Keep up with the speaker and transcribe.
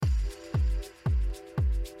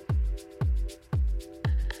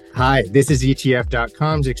Hi, this is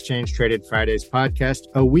ETF.com's Exchange Traded Fridays podcast,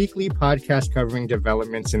 a weekly podcast covering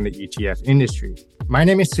developments in the ETF industry. My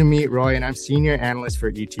name is Sumit Roy, and I'm Senior Analyst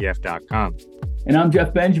for ETF.com. And I'm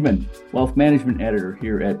Jeff Benjamin, Wealth Management Editor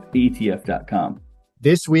here at ETF.com.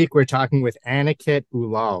 This week, we're talking with Aniket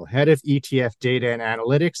Ullal, Head of ETF Data and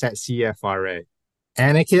Analytics at CFRA.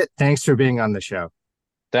 Aniket, thanks for being on the show.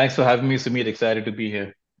 Thanks for having me, Sumit. Excited to be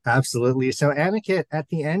here. Absolutely. So, Aniket, at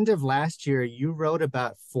the end of last year, you wrote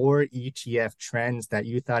about 4 ETF trends that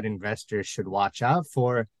you thought investors should watch out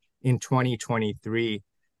for in 2023.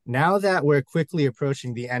 Now that we're quickly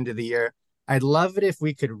approaching the end of the year, I'd love it if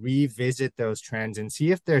we could revisit those trends and see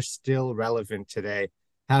if they're still relevant today.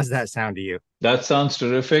 How's that sound to you? That sounds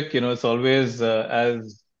terrific. It's always,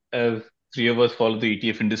 as three of us follow the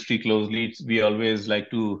ETF industry closely, we always like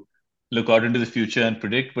to look out into the future and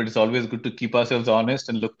predict, but it's always good to keep ourselves honest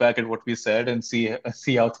and look back at what we said and see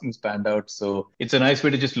how things panned out. So it's a nice way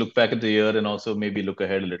to just look back at the year and also maybe look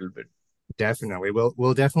ahead a little bit. Definitely.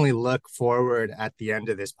 We'll definitely look forward at the end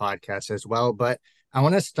of this podcast as well. But I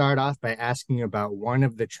want to start off by asking about one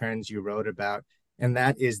of the trends you wrote about, and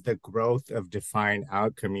that is the growth of defined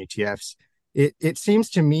outcome ETFs. It seems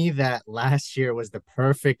to me that last year was the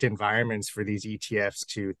perfect environments for these ETFs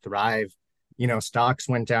to thrive. Stocks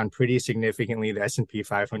went down pretty significantly. The S&P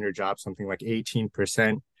 500 dropped something like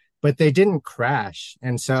 18%, but they didn't crash.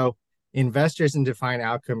 And so investors in defined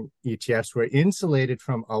outcome ETFs were insulated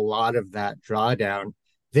from a lot of that drawdown.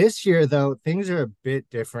 This year, though, things are a bit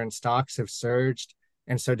different. Stocks have surged,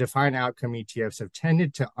 and so defined outcome ETFs have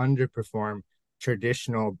tended to underperform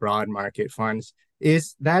traditional broad market funds.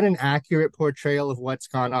 Is that an accurate portrayal of what's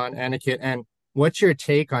gone on, Aniket? And what's your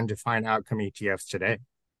take on defined outcome ETFs today?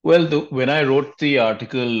 Well, when I wrote the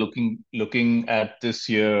article looking at this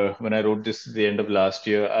year, when I wrote this at the end of last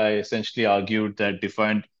year, I essentially argued that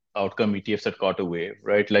defined outcome ETFs had caught a wave,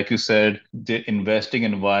 right? Like you said, the investing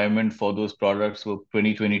environment for those products for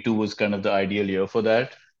 2022 was kind of the ideal year for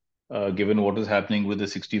that, given what was happening with the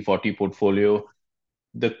 60-40 portfolio.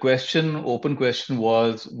 The open question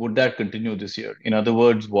was, would that continue this year? In other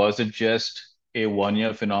words, was it just a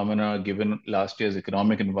one-year phenomena given last year's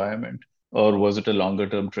economic environment? Or was it a longer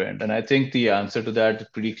term trend? And I think the answer to that is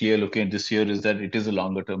pretty clear looking at this year is that it is a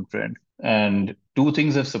longer term trend. And two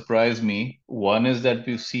things have surprised me. One is that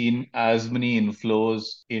we've seen as many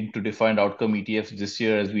inflows into defined outcome ETFs this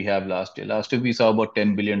year as we have last year. Last year, we saw about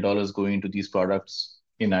 $10 billion going into these products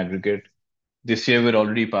in aggregate. This year, we're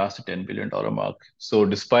already past the $10 billion mark. So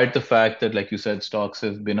despite the fact that, like you said, stocks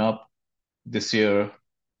have been up this year,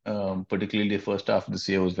 particularly the first half of this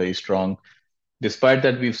year was very strong. Despite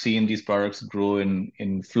that, we've seen these products grow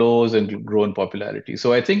in flows and grow in popularity.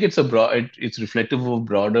 So I think it's reflective of a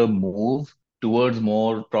broader move towards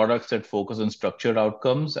more products that focus on structured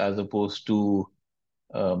outcomes as opposed to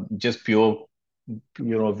just pure,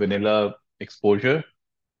 vanilla exposure.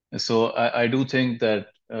 So I do think that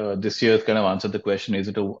this year has kind of answered the question: is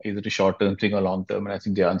it a short term thing or long term? And I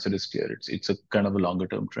think the answer is clear. It's a kind of a longer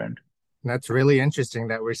term trend. That's really interesting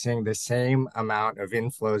that we're seeing the same amount of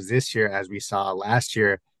inflows this year as we saw last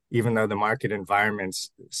year, even though the market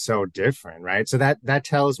environment's so different, right? So that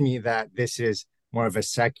tells me that this is more of a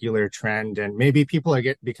secular trend, and maybe people are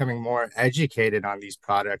becoming more educated on these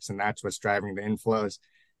products, and that's what's driving the inflows.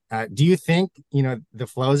 Do you think, the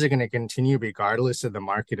flows are going to continue regardless of the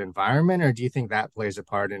market environment, or do you think that plays a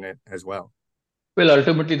part in it as well? Well,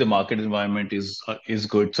 ultimately, the market environment is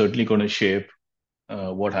good, certainly going to shape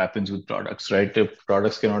what happens with products, right? The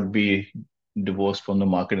products cannot be divorced from the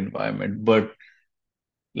market environment. But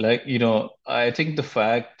I think the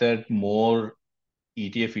fact that more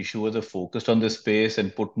ETF issuers are focused on this space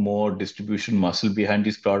and put more distribution muscle behind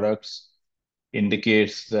these products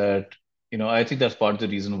indicates that, I think that's part of the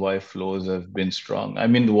reason why flows have been strong. I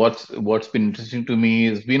mean, what's been interesting to me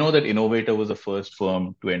is we know that Innovator was the first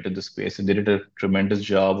firm to enter the space, and they did a tremendous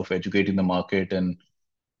job of educating the market and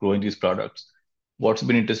growing these products. What's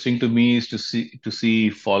been interesting to me is to see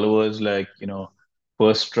followers like,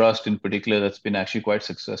 First Trust in particular, that's been actually quite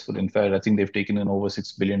successful. In fact, I think they've taken in over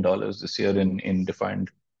 $6 billion this year in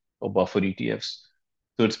defined or buffer ETFs.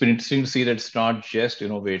 So it's been interesting to see that it's not just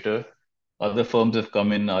Innovator. Other firms have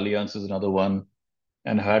come in, Allianz is another one,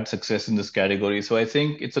 and had success in this category. So I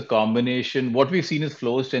think it's a combination. What we've seen is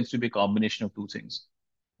flows tends to be a combination of two things.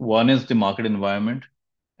 One is the market environment,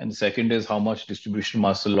 and the second is how much distribution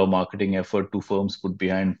muscle or marketing effort two firms put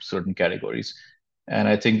behind certain categories. And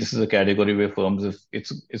I think this is a category where firms have,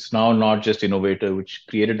 it's now not just Innovator, which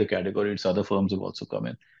created the category, it's other firms have also come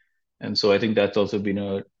in. And so I think that's also been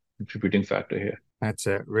a contributing factor here. That's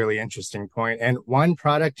a really interesting point. And one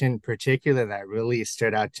product in particular that really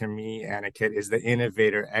stood out to me, Aniket, is the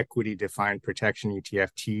Innovator Equity Defined Protection ETF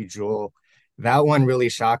T-Jewel. That one really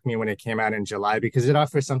shocked me when it came out in July because it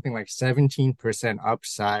offers something like 17%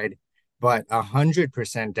 upside, but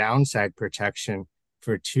 100% downside protection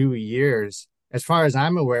for 2 years. As far as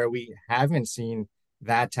I'm aware, we haven't seen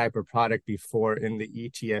that type of product before in the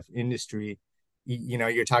ETF industry.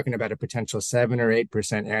 You're talking about a potential 7 or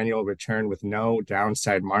 8% annual return with no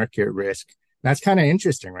downside market risk. That's kind of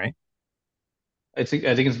interesting, right? I think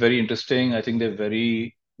it's very interesting. I think they're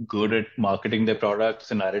very good at marketing their products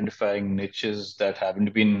and identifying niches that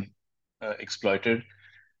haven't been exploited.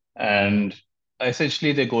 And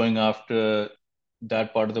essentially, they're going after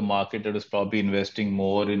that part of the market that is probably investing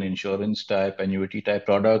more in insurance type, annuity type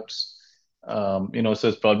products. So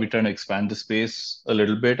it's probably trying to expand the space a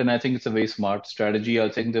little bit. And I think it's a very smart strategy. I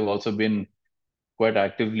think they've also been quite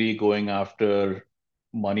actively going after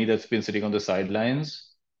money that's been sitting on the sidelines,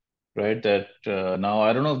 right? That now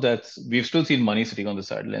I don't know if we've still seen money sitting on the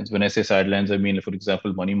sidelines. When I say sidelines, I mean, for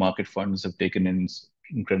example, money market funds have taken in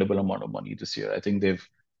incredible amount of money this year. I think they've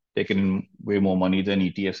taken in way more money than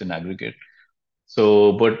ETFs in aggregate.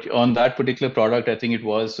 So, but on that particular product, I think it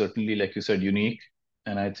was certainly, like you said, unique.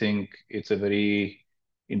 And I think it's a very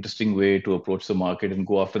interesting way to approach the market and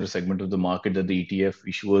go after a segment of the market that the ETF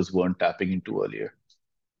issuers weren't tapping into earlier.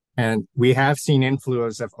 And we have seen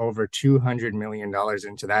inflows of over $200 million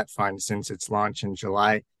into that fund since its launch in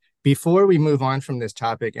July. Before we move on from this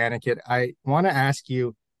topic, Aniket, I want to ask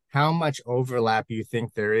you how much overlap you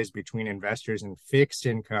think there is between investors in fixed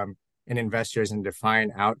income and investors in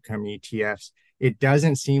defined outcome ETFs. It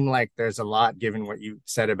doesn't seem like there's a lot given what you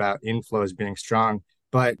said about inflows being strong.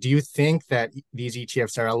 But do you think that these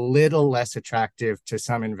ETFs are a little less attractive to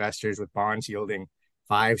some investors with bonds yielding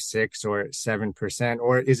 5, 6, or 7%,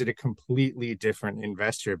 or is it a completely different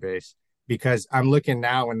investor base? Because I'm looking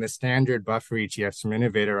now when the standard buffer ETFs from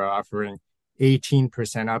Innovator are offering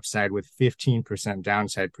 18% upside with 15%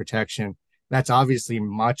 downside protection. That's obviously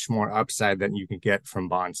much more upside than you can get from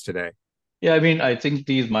bonds today. Yeah, I mean, I think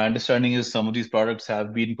my understanding is some of these products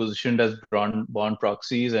have been positioned as bond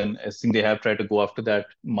proxies, and I think they have tried to go after that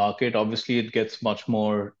market. Obviously, it gets much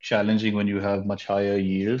more challenging when you have much higher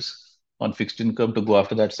yields on fixed income to go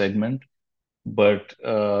after that segment. But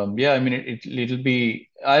yeah, I mean, it'll be.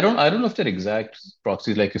 I don't know if they're exact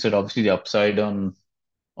proxies. Like you said, obviously the upside on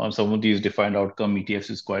some of these defined outcome ETFs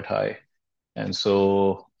is quite high, and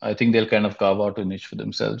so I think they'll kind of carve out a niche for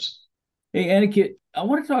themselves. Hey, Aniket, I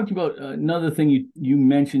want to talk to you about another thing you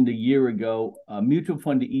mentioned a year ago, mutual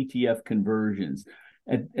fund to ETF conversions.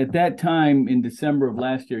 At that time in December of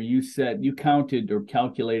last year, you counted or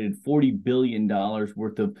calculated $40 billion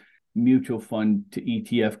worth of mutual fund to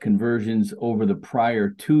ETF conversions over the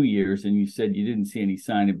prior 2 years, and you said you didn't see any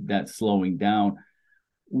sign of that slowing down.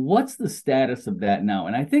 What's the status of that now?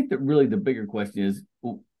 And I think that really the bigger question is,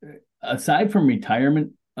 aside from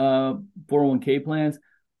retirement 401k plans,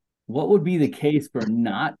 what would be the case for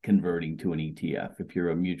not converting to an ETF if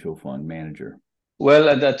you're a mutual fund manager?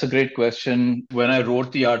 Well, that's a great question. When I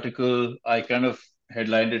wrote the article, I kind of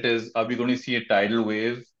headlined it as, "Are we going to see a tidal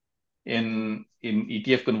wave in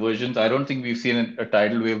ETF conversions?" I don't think we've seen a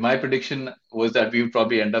tidal wave. My prediction was that we would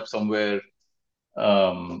probably end up somewhere,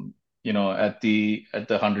 at the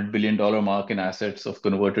 $100 billion mark in assets of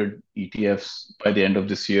converted ETFs by the end of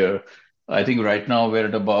this year. I think right now we're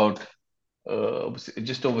at about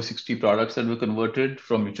just over 60 products that were converted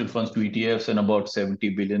from mutual funds to ETFs and about 70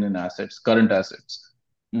 billion in assets, current assets.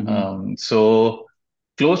 Mm-hmm. So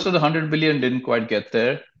close to the 100 billion, didn't quite get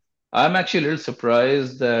there. I'm actually a little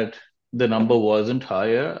surprised that the number wasn't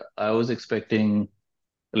higher. I was expecting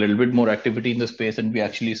a little bit more activity in the space than we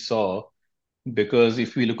actually saw. Because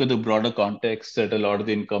if we look at the broader context, that a lot of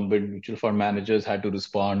the incumbent mutual fund managers had to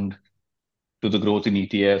respond to the growth in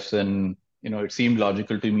ETFs, and it seemed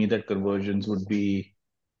logical to me that conversions would be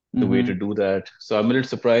the way Mm-hmm. to do that. So I'm a little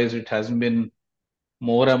surprised it hasn't been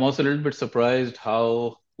more. I'm also a little bit surprised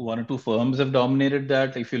how one or two firms have dominated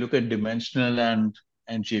that. If you look at Dimensional and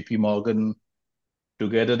JP Morgan,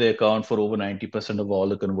 together they account for over 90% of all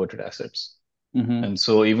the converted assets. Mm-hmm. And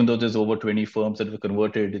so even though there's over 20 firms that were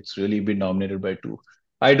converted, it's really been dominated by two.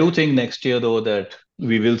 I do think next year though that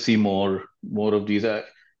we will see more of these.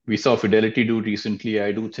 We saw Fidelity do recently.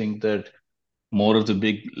 I do think that more of the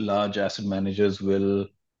big large asset managers will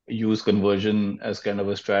use conversion as kind of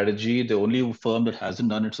a strategy. The only firm that hasn't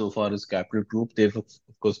done it so far is Capital Group. They've of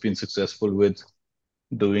course been successful with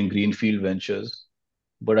doing greenfield ventures,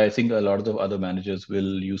 but I think a lot of the other managers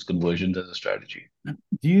will use conversions as a strategy.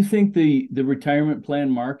 Do you think the retirement plan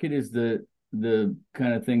market is the the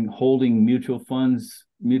kind of thing holding mutual fund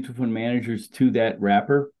managers to that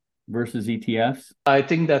wrapper versus ETFs? I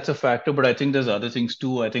think that's a factor, but I think there's other things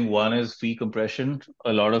too. I think one is fee compression.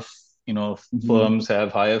 A lot of, Mm-hmm. firms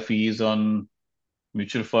have higher fees on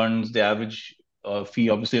mutual funds. The average fee,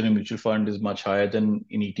 obviously, in a mutual fund is much higher than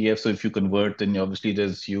in ETF. So if you convert, then obviously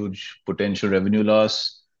there's huge potential revenue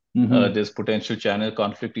loss. Mm-hmm. There's potential channel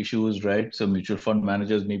conflict issues, right? So mutual fund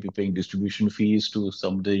managers may be paying distribution fees to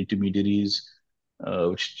some of the intermediaries,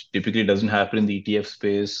 which typically doesn't happen in the ETF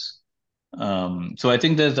space. So I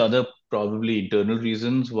think there's other probably internal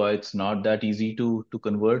reasons why it's not that easy to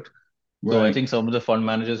convert. So I Right. think some of the fund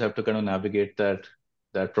managers have to kind of navigate that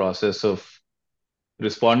process of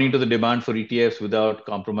responding to the demand for ETFs without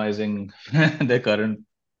compromising their current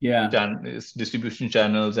Yeah. distribution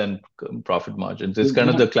channels and profit margins. It's Well, kind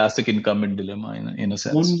of the classic incumbent dilemma in a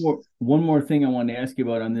sense. one more thing I wanted to ask you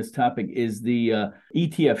about on this topic is the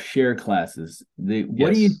ETF share classes.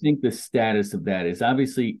 What do you Yes. think the status of that is?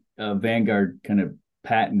 Obviously, Vanguard kind of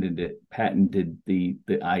patented the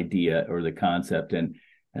idea or the concept, and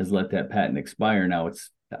has let that patent expire. Now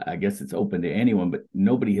I guess it's open to anyone, but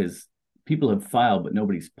people have filed, but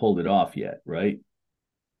nobody's pulled it off yet, right?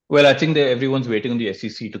 Well, I think that everyone's waiting on the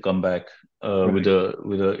SEC to come back with Right.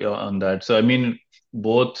 a on that. So I mean,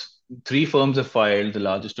 both three firms have filed, the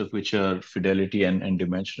largest of which are Fidelity and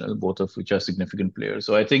Dimensional, both of which are significant players.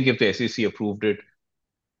 So I think if the SEC approved it,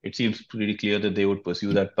 it seems pretty clear that they would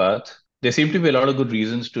pursue that path. There seem to be a lot of good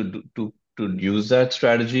reasons to use that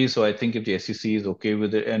strategy. So I think if the SEC is okay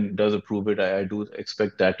with it and does approve it, I do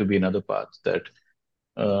expect that to be another path that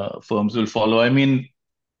firms will follow. I mean,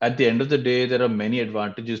 at the end of the day, there are many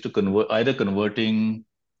advantages to either converting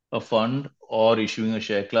a fund or issuing a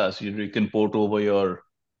share class. You can port over your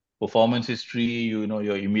performance history.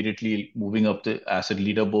 You're immediately moving up the asset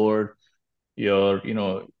leaderboard. You're, you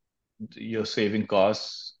know, you're saving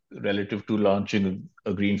costs relative to launching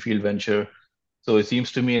a greenfield venture. So it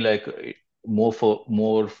seems to me like more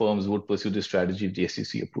firms would pursue this strategy if the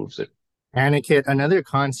SEC approves it. Anikit, another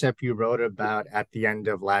concept you wrote about at the end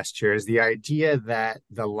of last year is the idea that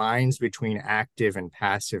the lines between active and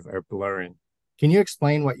passive are blurring. Can you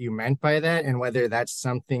explain what you meant by that and whether that's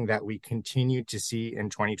something that we continue to see in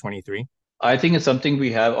 2023? I think it's something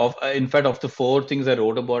we have of in fact of the four things I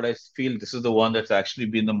wrote about, I feel this is the one that's actually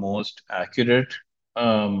been the most accurate.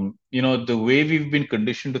 The way we've been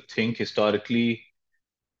conditioned to think historically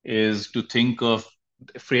is to think of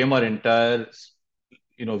frame our entire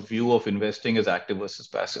view of investing as active versus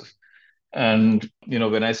passive. And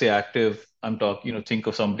when I say active, I'm talking, think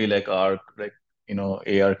of somebody like ARK, like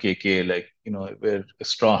ARKK, like we're a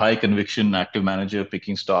strong, high conviction active manager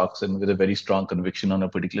picking stocks and with a very strong conviction on a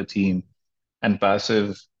particular theme, and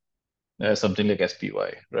passive, something like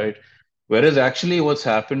SPY, right? Whereas actually what's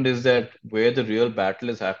happened is that where the real battle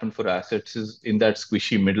has happened for assets is in that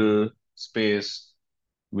squishy middle space,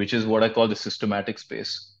 which is what I call the systematic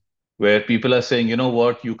space, where people are saying, you know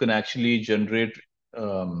what, you can actually generate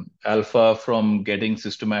alpha from getting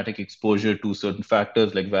systematic exposure to certain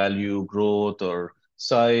factors like value, growth, or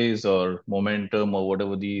size, or momentum, or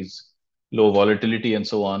whatever these low volatility and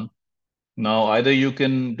so on. Now, either you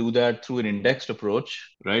can do that through an indexed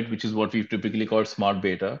approach, right, which is what we've typically called smart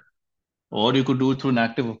beta, or you could do it through an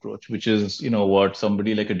active approach, which is, what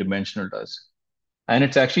somebody like a Dimensional does. And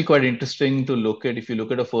it's actually quite interesting to look at, if you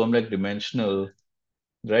look at a firm like Dimensional,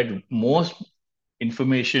 right, most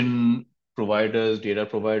information providers, data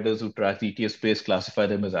providers who track the ETF space classify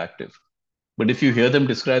them as active. But if you hear them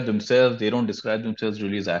describe themselves, they don't describe themselves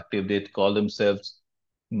really as active. They call themselves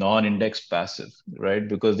non-indexed passive, right?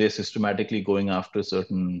 Because they're systematically going after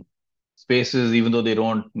certain spaces, even though they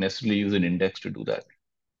don't necessarily use an index to do that.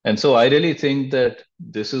 And so I really think that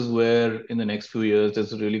this is where in the next few years,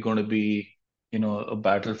 there's really going to be, a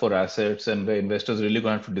battle for assets, and where investors really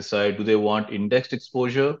going to have to decide, do they want indexed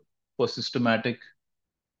exposure for systematic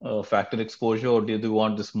factor exposure, or do they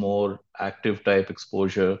want this more active type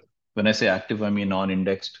exposure? When I say active, I mean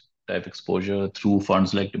non-indexed type exposure through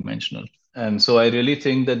funds like Dimensional. And so I really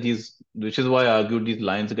think that which is why I argued these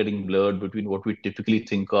lines are getting blurred between what we typically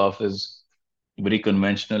think of as very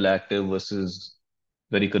conventional active versus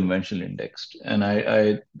very conventional indexed. And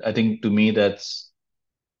I think to me that's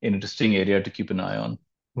an interesting area to keep an eye on.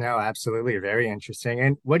 No, absolutely. Very interesting.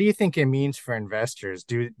 And what do you think it means for investors?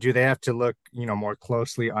 Do they have to look, more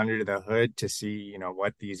closely under the hood to see,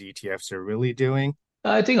 what these ETFs are really doing?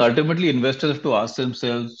 I think ultimately investors have to ask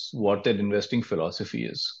themselves what their investing philosophy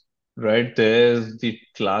is, right? There's the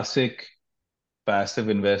classic passive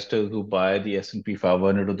investors who buy the S&P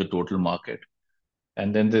 500 or the total market.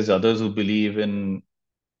 And then there's others who believe in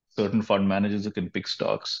certain fund managers who can pick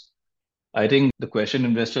stocks. I think the question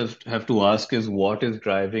investors have to ask is what is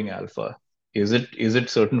driving alpha? Is it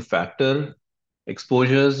certain factor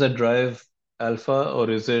exposures that drive alpha, or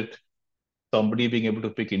is it somebody being able to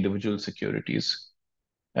pick individual securities?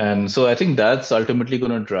 And so I think that's ultimately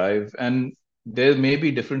going to drive. And there may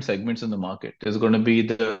be different segments in the market. There's going to be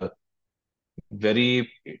the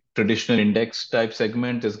very traditional index type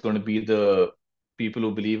segment. There's going to be the people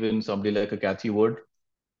who believe in somebody like a Cathy Wood.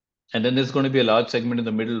 And then there's going to be a large segment in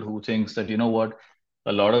the middle who thinks that, you know what,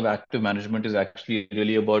 a lot of active management is actually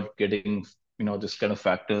really about getting, this kind of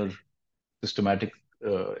factor, systematic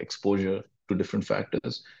exposure to different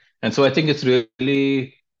factors. And so I think it's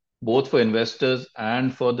really both for investors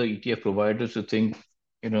and for the ETF providers to think,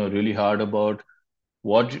 really hard about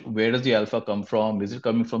where does the alpha come from? Is it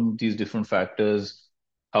coming from these different factors?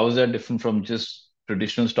 How is that different from just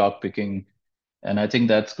traditional stock picking? And I think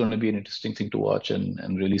that's going to be an interesting thing to watch and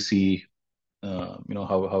really see,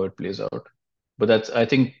 how it plays out. But that's, I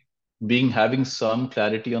think, having some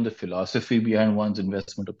clarity on the philosophy behind one's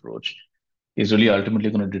investment approach is really ultimately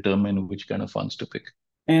going to determine which kind of funds to pick.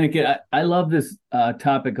 And again, I love this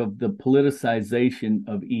topic of the politicization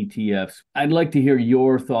of ETFs. I'd like to hear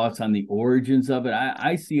your thoughts on the origins of it.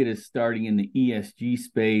 I see it as starting in the ESG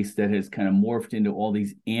space that has kind of morphed into all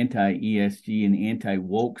these anti-ESG and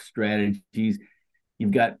anti-woke strategies.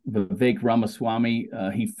 You've got Vivek Ramaswamy.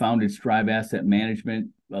 He founded Strive Asset Management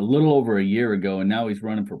a little over a year ago, and now he's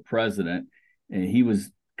running for president. And he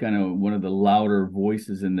was kind of one of the louder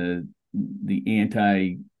voices in the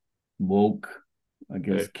anti-woke, I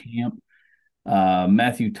guess, Right. camp.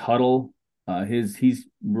 Matthew Tuttle, he's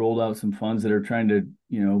rolled out some funds that are trying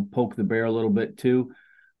to, poke the bear a little bit too.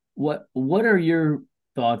 What are your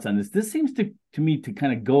thoughts on this? This seems to me to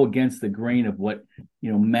kind of go against the grain of what,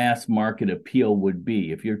 mass market appeal would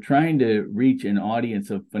be. If you're trying to reach an audience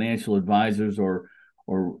of financial advisors or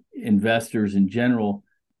investors in general,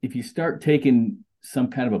 if you start taking some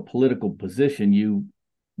kind of a political position, you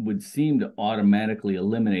would seem to automatically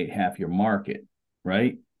eliminate half your market,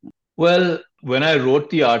 right? Well, when I wrote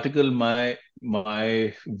the article, my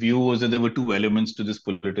view was that there were two elements to this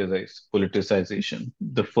politicization.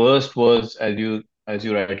 The first was, as you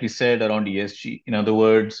rightly said, around ESG. In other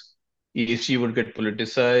words, ESG would get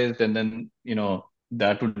politicized, and then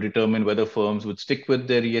that would determine whether firms would stick with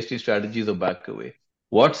their ESG strategies or back away.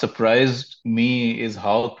 What surprised me is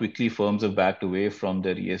how quickly firms have backed away from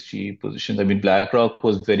their ESG positions. I mean, BlackRock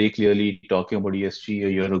was very clearly talking about ESG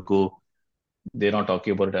a year ago. They're not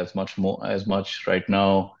talking about it as much right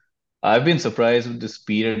now. I've been surprised with the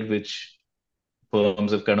speed at which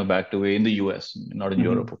firms have kind of backed away in the US, not in Mm-hmm.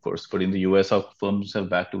 Europe, of course, but in the US, how firms have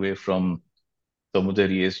backed away from some of their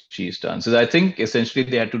ESG stances. I think essentially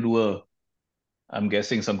they had to do I'm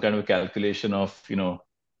guessing some kind of a calculation of,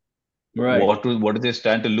 Right. what do they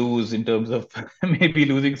stand to lose in terms of maybe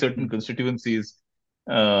losing certain constituencies,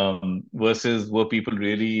 versus were people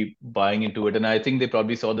really buying into it? And I think they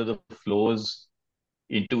probably saw that the flows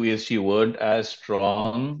into ESG weren't as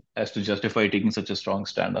strong as to justify taking such a strong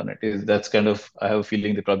stand on it. That's kind of, I have a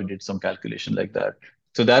feeling they probably did some calculation like that.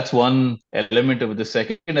 So that's one element of it. The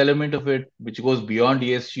second element of it, which goes beyond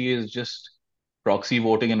ESG, is just proxy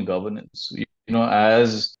voting and governance.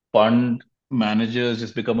 As fund managers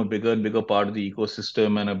just become a bigger and bigger part of the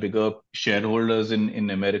ecosystem and a bigger shareholders in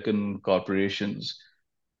American corporations,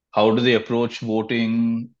 how do they approach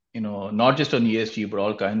voting, not just on ESG, but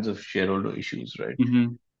all kinds of shareholder issues, right?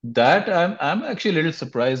 Mm-hmm. That I'm actually a little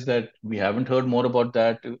surprised that we haven't heard more about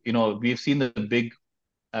that. We've seen the big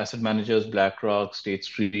asset managers, BlackRock, State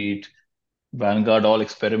Street, Vanguard, all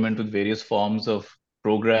experiment with various forms of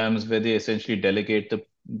programs where they essentially delegate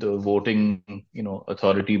the voting,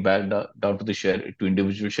 authority back down to to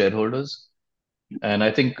individual shareholders. And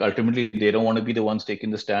I think ultimately they don't want to be the ones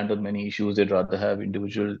taking the stand on many issues. They'd rather have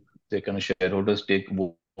their kind of shareholders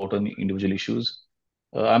vote on individual issues.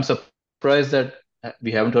 I'm surprised that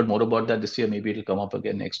we haven't heard more about that this year. Maybe it'll come up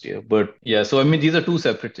again next year. But yeah, so I mean, these are two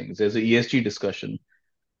separate things. There's a ESG discussion,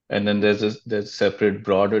 and then there's separate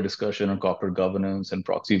broader discussion on corporate governance and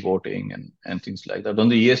proxy voting and things like that. On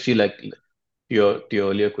the ESG, like to your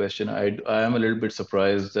earlier question, I am a little bit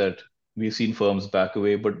surprised that we've seen firms back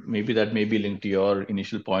away, but maybe that may be linked to your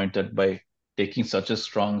initial point that by taking such a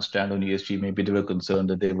strong stand on ESG, maybe they were concerned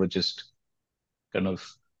that they were just kind of,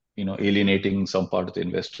 alienating some part of the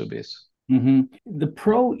investor base. Mm-hmm. The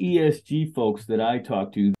pro ESG folks that I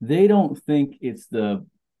talk to, they don't think it's the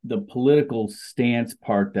political stance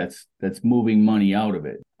part that's moving money out of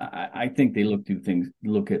it. I think they look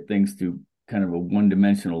at things through kind of a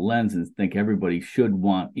one-dimensional lens and think everybody should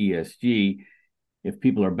want ESG. If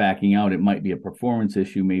people are backing out, it might be a performance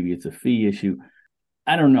issue, maybe it's a fee issue.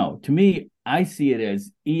 I don't know. To me, I see it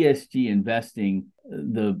as ESG investing,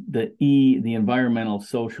 the environmental,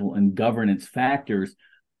 social, and governance factors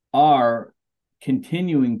are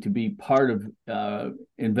continuing to be part of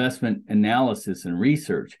investment analysis and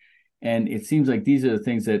research. And it seems like these are the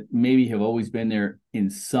things that maybe have always been there in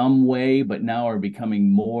some way, but now are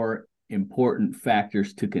becoming more important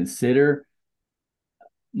factors to consider.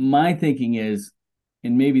 My thinking is,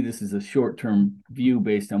 and maybe this is a short-term view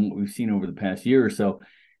based on what we've seen over the past year or so,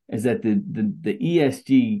 is that the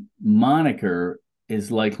ESG moniker is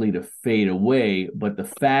likely to fade away, but the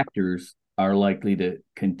factors are likely to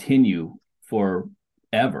continue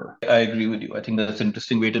forever. I agree with you. I think that's an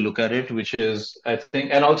interesting way to look at it, which is, I think,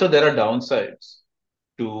 and also there are downsides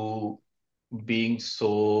to being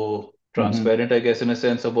so Mm-hmm. transparent, I guess, in a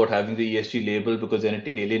sense, about having the ESG label, because then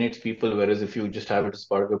it alienates people. Whereas if you just have it as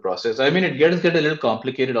part of your process, I mean, it gets get a little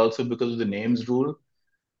complicated also because of the names rule.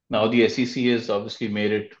 Now the SEC has obviously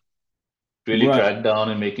made it really Right. track down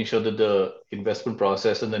and making sure that the investment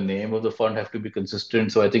process and the name of the fund have to be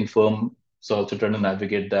consistent. So I think firms also trying to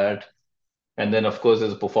navigate that. And then, of course,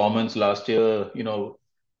 there's performance last year,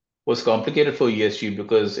 was complicated for ESG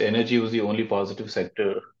because energy was the only positive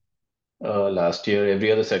sector last year.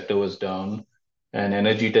 Every other sector was down, and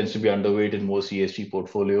energy tends to be underweight in most ESG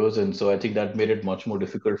portfolios. And so I think that made it much more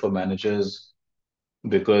difficult for managers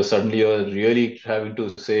because suddenly you're really having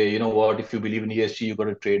to say, you know what, if you believe in ESG, you've got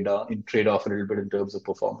to trade off a little bit in terms of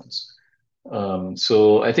performance.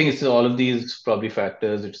 So I think it's all of these probably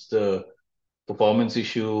factors. It's the performance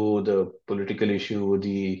issue, the political issue,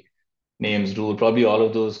 the names rule, probably all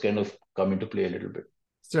of those kind of come into play a little bit.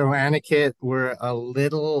 So, Aniket, we're a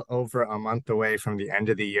little over a month away from the end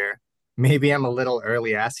of the year. Maybe I'm a little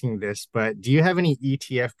early asking this, but do you have any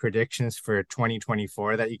ETF predictions for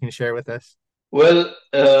 2024 that you can share with us? Well,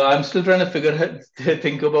 I'm still trying to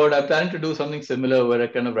think about. I'm planning to do something similar where I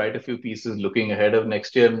kind of write a few pieces looking ahead of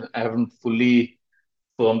next year. I haven't fully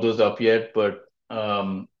firmed those up yet, but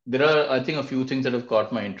there are, I think, a few things that have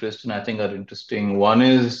caught my interest and I think are interesting. One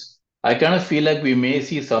is I kind of feel like we may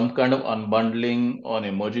see some kind of unbundling on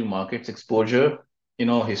emerging markets exposure.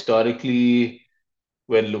 Historically,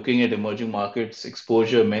 when looking at emerging markets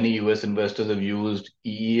exposure, many US investors have used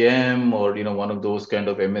EEM or one of those kind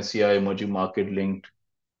of MSCI emerging market linked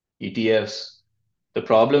ETFs. The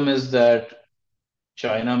problem is that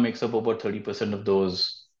China makes up about 30% of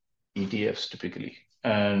those ETFs typically.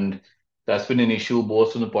 And that's been an issue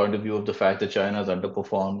both from the point of view of the fact that China has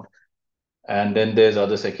underperformed. And then there's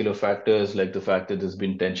other secular factors like the fact that there's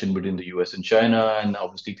been tension between the US and China, and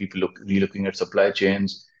obviously people relooking at supply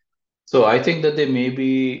chains. So I think that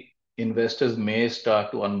investors may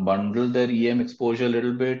start to unbundle their EM exposure a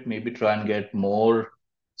little bit, maybe try and get more,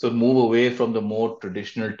 so move away from the more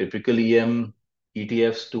traditional typical EM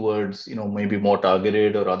ETFs towards, maybe more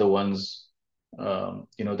targeted or other ones,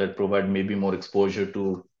 that provide maybe more exposure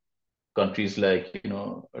to countries like,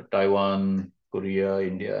 Taiwan, Korea,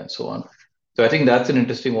 India, and so on. So I think that's an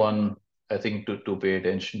interesting one, I think, to pay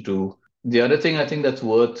attention to. The other thing I think that's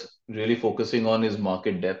worth really focusing on is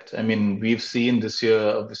market depth. I mean, we've seen this year,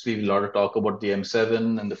 obviously, a lot of talk about the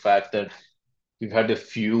M7 and the fact that we've had a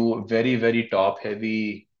few very, very top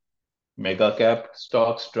heavy mega cap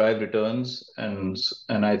stocks drive returns. And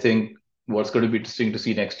I think what's going to be interesting to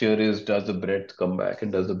see next year is does the breadth come back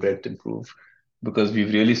and does the breadth improve? Because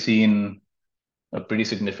we've really seen a pretty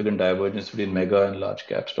significant divergence between mega and large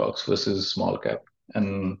cap stocks versus small cap.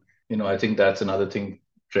 And I think that's another thing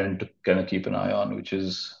trend to kind of keep an eye on, which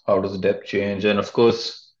is how does depth change? And of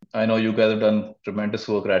course, I know you guys have done tremendous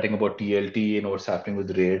work writing about TLT and what's happening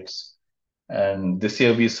with rates. And this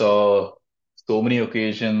year we saw so many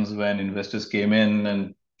occasions when investors came in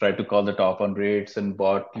and tried to call the top on rates and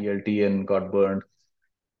bought TLT and got burned.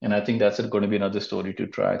 And I think that's going to be another story to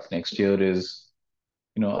track next year is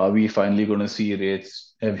are we finally going to see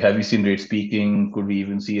rates? Have we seen rates peaking? Could we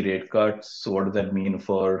even see rate cuts? So what does that mean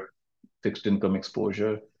for fixed income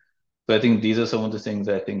exposure? So I think these are some of the things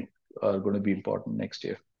I think are going to be important next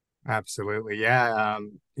year. Absolutely. Yeah.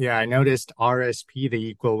 Yeah, I noticed RSP, the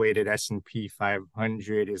equal weighted S&P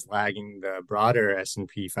 500 is lagging the broader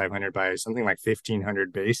S&P 500 by something like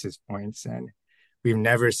 1,500 basis points. And we've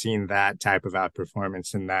never seen that type of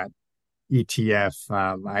outperformance in that ETF.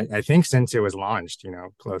 I think since it was launched,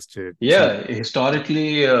 close to two. Yeah,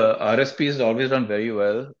 historically, RSP has always done very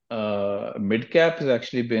well. Mid cap has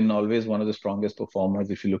actually been always one of the strongest performers.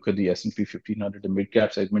 If you look at the S&P 1500, the mid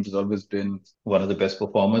cap segment has always been one of the best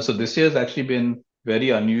performers. So this year has actually been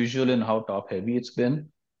very unusual in how top heavy it's been.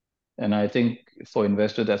 And I think for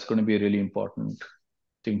investors, that's going to be a really important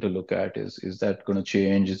thing to look at is that going to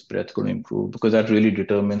change? Is breadth going to improve? Because that really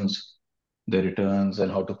determines their returns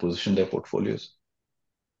and how to position their portfolios.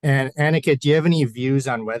 And Aniket, do you have any views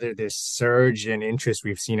on whether this surge in interest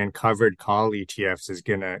we've seen in covered call ETFs is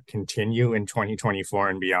going to continue in 2024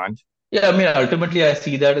 and beyond? Yeah, I mean, ultimately, I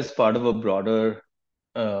see that as part of a broader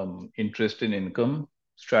interest in income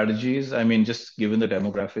strategies. I mean, just given the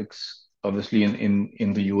demographics, obviously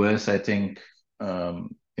in the US, I think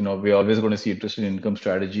we're always going to see interest in income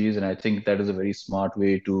strategies, and I think that is a very smart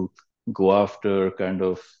way to go after kind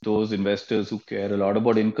of those investors who care a lot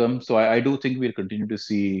about income. So I do think we'll continue to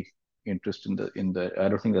see interest in the. I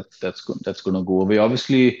don't think that's going to go away.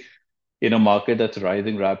 Obviously, in a market that's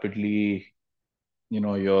rising rapidly,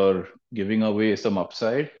 you're giving away some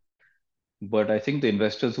upside. But I think the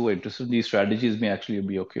investors who are interested in these strategies may actually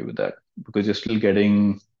be okay with that because you're still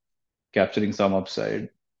capturing some upside,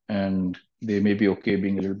 and they may be okay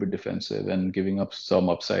being a little bit defensive and giving up some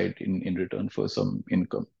upside in return for some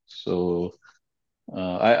income. So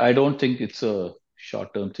I don't think it's a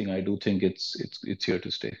short-term thing. I do think it's here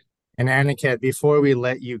to stay. And Aniket, before we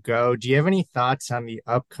let you go, do you have any thoughts on the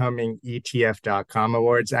upcoming ETF.com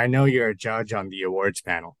awards? I know you're a judge on the awards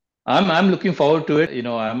panel. I'm looking forward to it.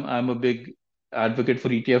 I'm a big advocate for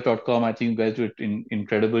ETF.com. I think you guys do an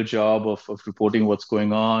incredible job of reporting what's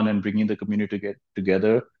going on and bringing the community to get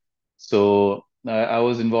together. So I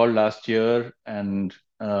was involved last year, and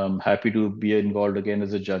happy to be involved again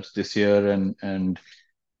as a judge this year, and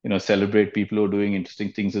celebrate people who are doing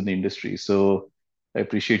interesting things in the industry. So I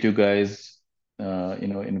appreciate you guys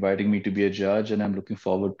inviting me to be a judge, and I'm looking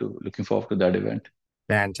forward to that event.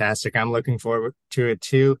 Fantastic. I'm looking forward to it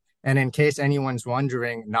too. And in case anyone's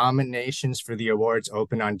wondering, nominations for the awards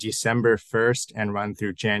open on December 1st and run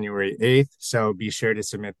through January 8th. So be sure to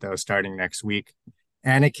submit those starting next week.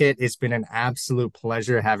 Aniket, it's been an absolute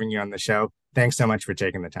pleasure having you on the show. Thanks so much for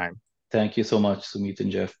taking the time. Thank you so much, Sumit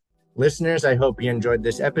and Jeff. Listeners, I hope you enjoyed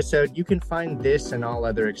this episode. You can find this and all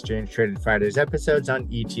other Exchange Traded Fridays episodes on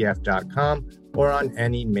ETF.com or on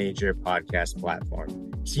any major podcast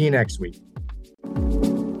platform. See you next week.